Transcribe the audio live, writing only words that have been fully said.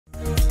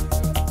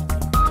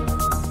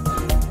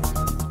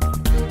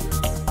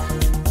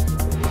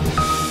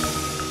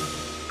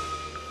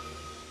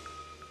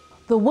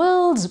The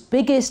world's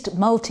biggest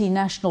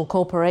multinational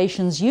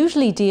corporations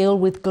usually deal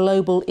with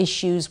global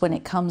issues when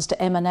it comes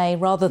to M&A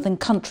rather than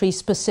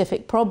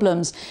country-specific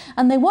problems,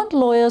 and they want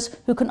lawyers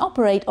who can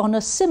operate on a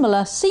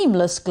similar,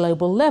 seamless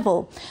global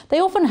level. They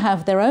often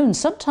have their own,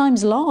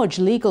 sometimes large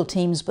legal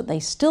teams, but they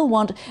still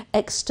want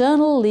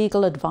external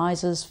legal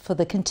advisors for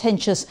the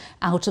contentious,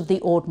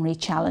 out-of-the-ordinary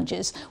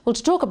challenges. Well,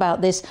 to talk about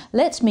this,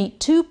 let's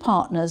meet two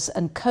partners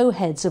and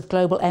co-heads of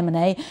global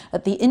M&A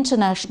at the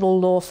international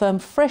law firm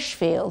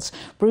Freshfields,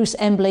 Bruce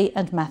Embley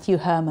and Matthew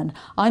Herman.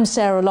 I'm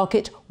Sarah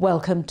Lockett.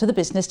 Welcome to the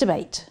Business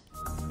Debate.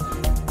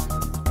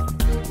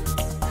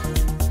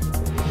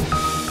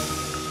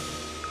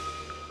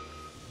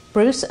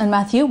 Bruce and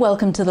Matthew,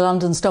 welcome to the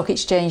London Stock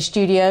Exchange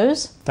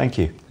studios. Thank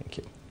you. Thank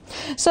you.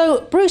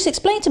 So, Bruce,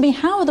 explain to me,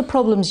 how are the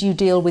problems you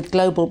deal with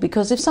global?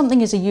 Because if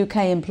something is a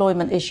UK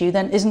employment issue,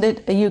 then isn't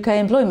it a UK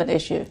employment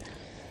issue?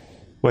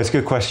 Well, it's a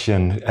good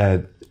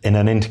question. In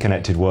an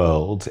interconnected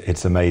world,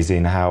 it's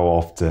amazing how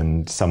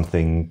often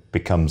something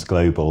becomes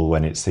global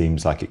when it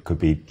seems like it could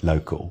be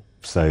local.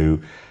 So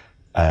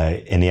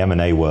in the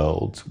M&A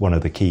world, one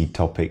of the key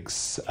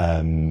topics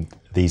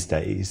these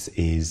days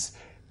is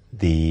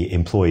the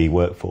employee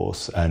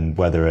workforce and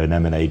whether an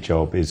M&A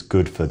job is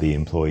good for the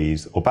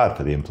employees or bad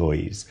for the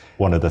employees.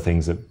 One of the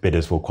things that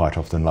bidders will quite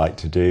often like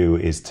to do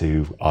is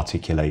to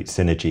articulate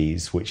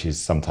synergies, which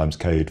is sometimes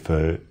code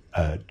for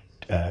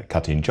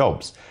cutting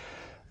jobs.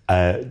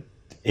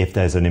 If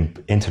there's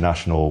an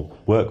international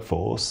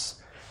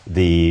workforce,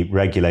 the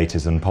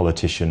regulators and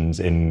politicians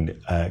in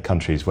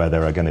countries where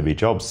there are going to be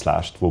jobs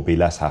slashed will be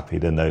less happy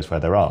than those where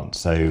there aren't.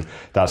 So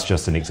that's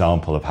just an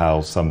example of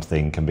how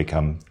something can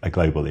become a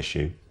global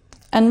issue.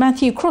 And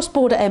Matthew,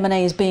 cross-border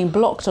M&A is being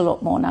blocked a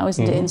lot more now,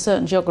 isn't it, in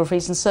certain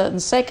geographies and certain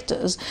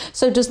sectors.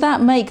 So does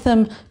that make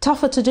them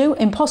tougher to do,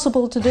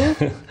 impossible to do?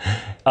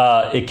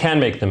 It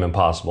can make them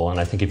impossible. And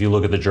I think if you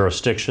look at the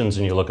jurisdictions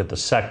and you look at the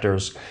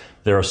sectors,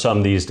 there are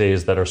some these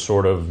days that are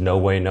sort of no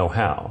way, no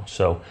how.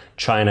 So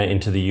China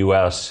into the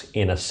US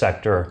in a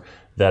sector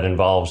that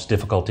involves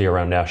difficulty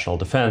around national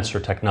defense or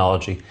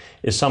technology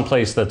is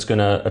someplace that's going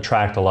to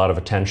attract a lot of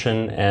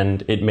attention,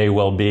 and it may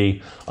well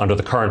be, under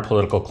the current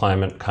political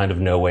climate, kind of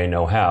no way,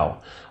 no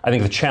how. I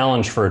think the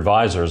challenge for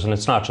advisors, and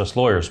it's not just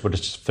lawyers, but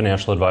it's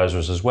financial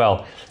advisors as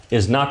well,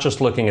 is not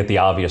just looking at the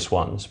obvious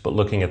ones, but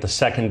looking at the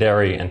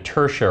secondary and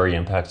tertiary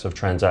impacts of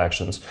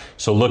transactions.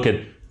 So look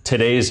at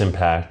today's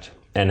impact,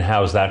 and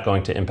how is that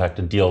going to impact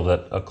a deal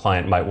that a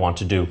client might want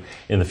to do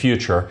in the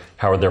future?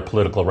 How are there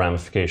political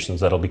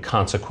ramifications that'll be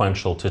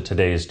consequential to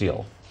today's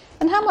deal?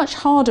 And how much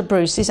harder,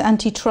 Bruce, is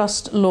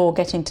antitrust law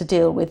getting to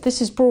deal with?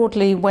 This is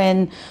broadly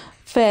when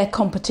fair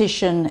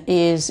competition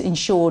is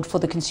ensured for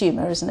the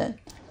consumer, isn't it?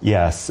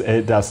 Yes,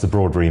 that's the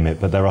broad remit,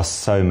 but there are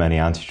so many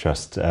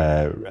antitrust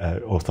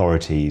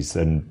authorities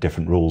and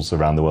different rules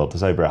around the world.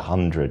 There's over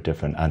 100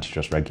 different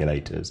antitrust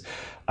regulators,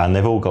 and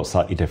they've all got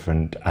slightly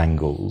different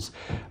angles,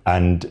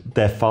 and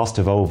they're fast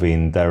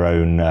evolving their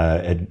own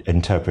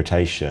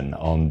interpretation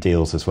on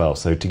deals as well.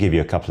 So to give you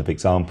a couple of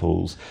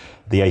examples,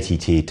 the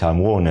AT&T Time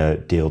Warner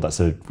deal,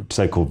 that's a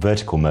so-called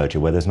vertical merger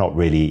where there's not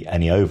really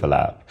any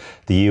overlap.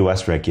 The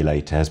US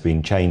regulator has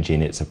been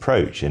changing its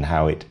approach in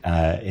how it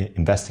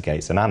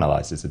investigates and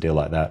analyses a deal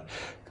like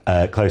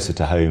that. Closer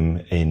to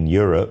home in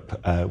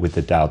Europe, with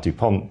the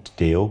Dow-DuPont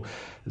deal,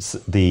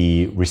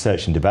 the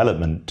research and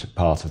development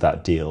part of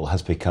that deal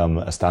has become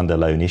a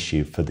standalone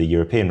issue for the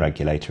European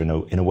regulator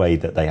in a way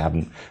that they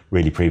haven't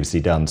really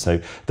previously done.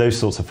 So those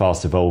sorts of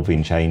fast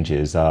evolving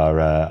changes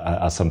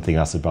are something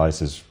us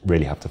advisors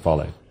really have to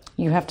follow.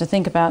 You have to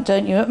think about,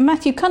 don't you?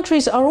 Matthew,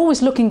 countries are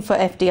always looking for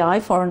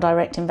FDI, foreign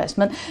direct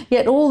investment,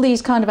 yet all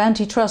these kind of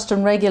antitrust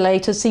and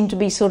regulators seem to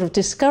be sort of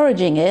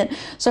discouraging it.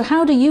 So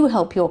how do you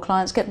help your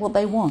clients get what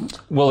they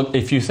want? Well,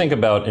 if you think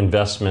about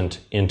investment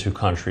into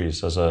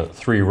countries as a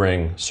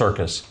three-ring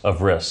circus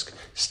of risk,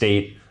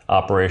 state,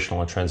 operational,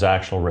 and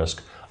transactional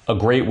risk, a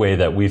great way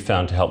that we've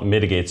found to help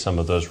mitigate some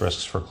of those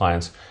risks for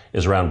clients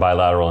is around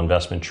bilateral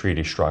investment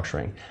treaty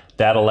structuring.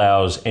 That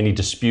allows any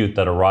dispute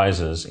that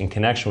arises in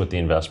connection with the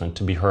investment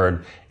to be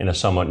heard in a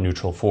somewhat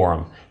neutral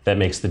forum. That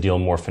makes the deal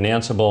more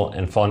financeable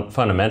and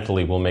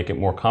fundamentally will make it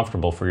more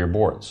comfortable for your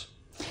boards.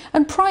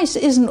 And price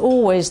isn't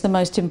always the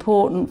most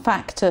important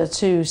factor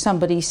to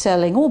somebody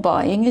selling or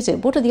buying, is it?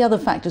 What are the other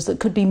factors that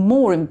could be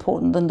more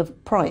important than the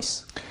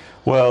price?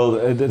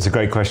 Well, that's a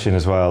great question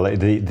as well.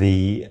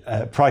 The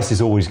price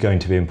is always going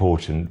to be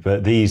important,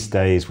 but these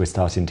days we're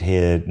starting to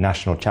hear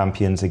national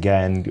champions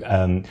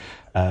again,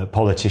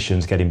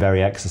 politicians getting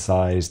very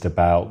exercised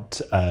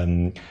about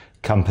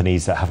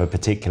companies that have a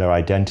particular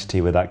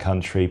identity with that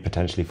country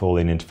potentially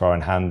falling into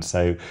foreign hands.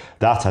 So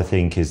that, I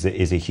think, is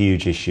a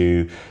huge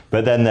issue.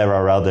 But then there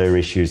are other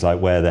issues like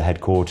where the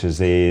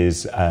headquarters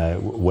is,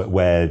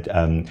 where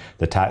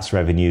the tax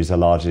revenues are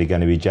largely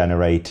going to be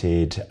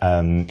generated,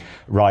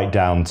 right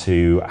down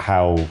to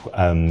how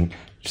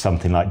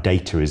something like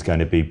data is going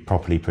to be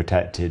properly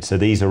protected. So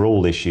these are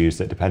all issues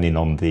that, depending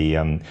on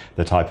the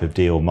type of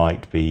deal,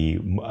 might be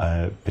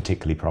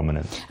particularly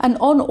prominent. And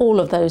on all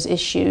of those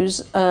issues,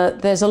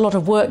 there's a lot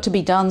of work to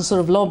be done,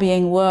 sort of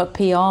lobbying work,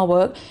 PR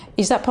work.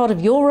 Is that part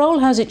of your role?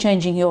 How's it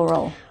changing your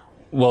role?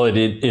 Well,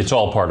 it's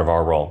all part of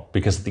our role,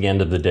 because at the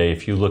end of the day,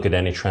 if you look at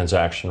any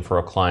transaction for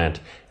a client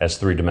as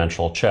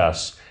three-dimensional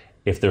chess,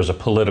 if there's a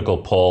political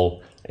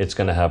pull, it's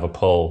going to have a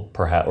pull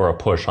perhaps, or a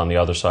push on the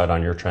other side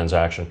on your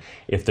transaction.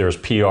 If there's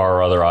PR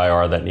or other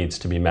IR that needs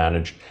to be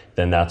managed,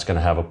 then that's going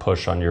to have a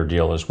push on your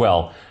deal as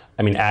well.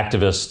 I mean,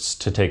 activists,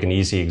 to take an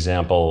easy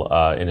example,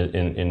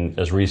 in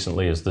as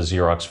recently as the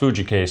Xerox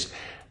Fuji case,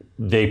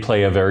 they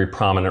play a very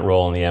prominent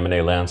role in the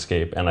M&A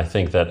landscape. And I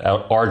think that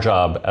our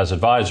job as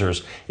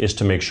advisors is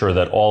to make sure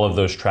that all of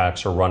those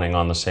tracks are running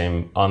on the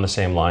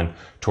same line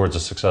towards a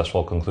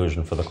successful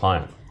conclusion for the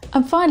client.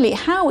 And finally,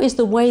 how is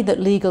the way that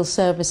legal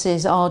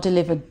services are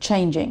delivered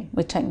changing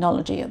with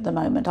technology at the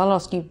moment? I'll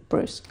ask you,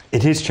 Bruce.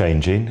 It is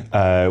changing.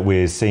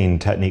 We're seeing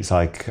techniques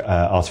like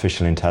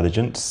artificial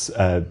intelligence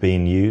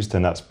being used,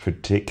 and that's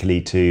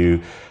particularly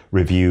to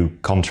review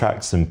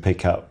contracts and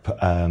pick up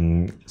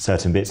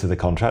certain bits of the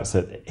contracts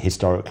that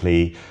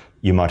historically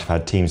you might have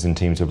had teams and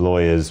teams of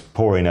lawyers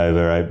poring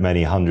over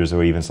many hundreds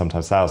or even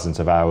sometimes thousands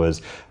of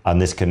hours,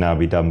 and this can now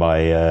be done by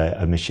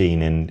a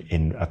machine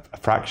in a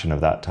fraction of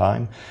that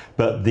time.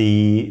 But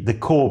the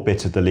core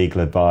bit of the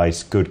legal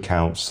advice, good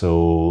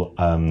counsel,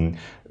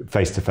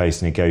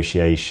 face-to-face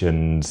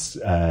negotiations,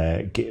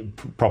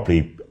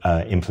 properly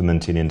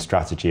implementing in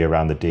strategy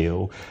around the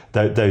deal,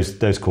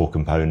 those core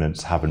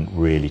components haven't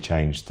really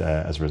changed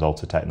as a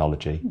result of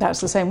technology.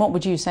 That's the same. What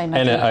would you say,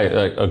 Matthew? And I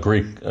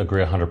agree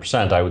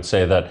 100%. I would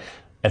say that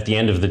at the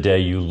end of the day,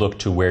 you look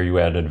to where you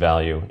added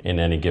value in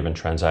any given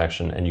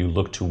transaction, and you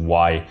look to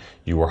why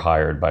you were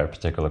hired by a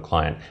particular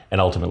client. And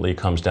ultimately, it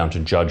comes down to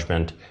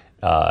judgment.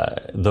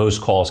 Those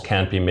calls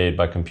can't be made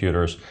by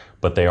computers,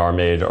 but they are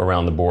made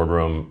around the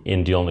boardroom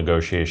in deal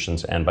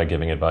negotiations and by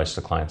giving advice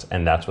to clients,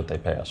 and that's what they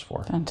pay us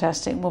for.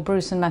 Fantastic. Well,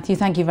 Bruce and Matthew,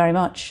 thank you very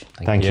much.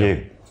 Thank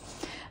you.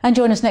 And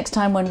join us next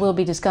time when we'll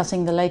be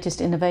discussing the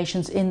latest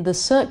innovations in the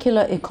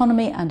circular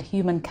economy and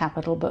human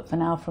capital. But for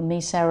now, from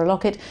me, Sarah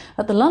Lockett,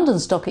 at the London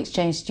Stock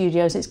Exchange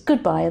studios, it's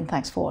goodbye and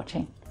thanks for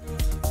watching.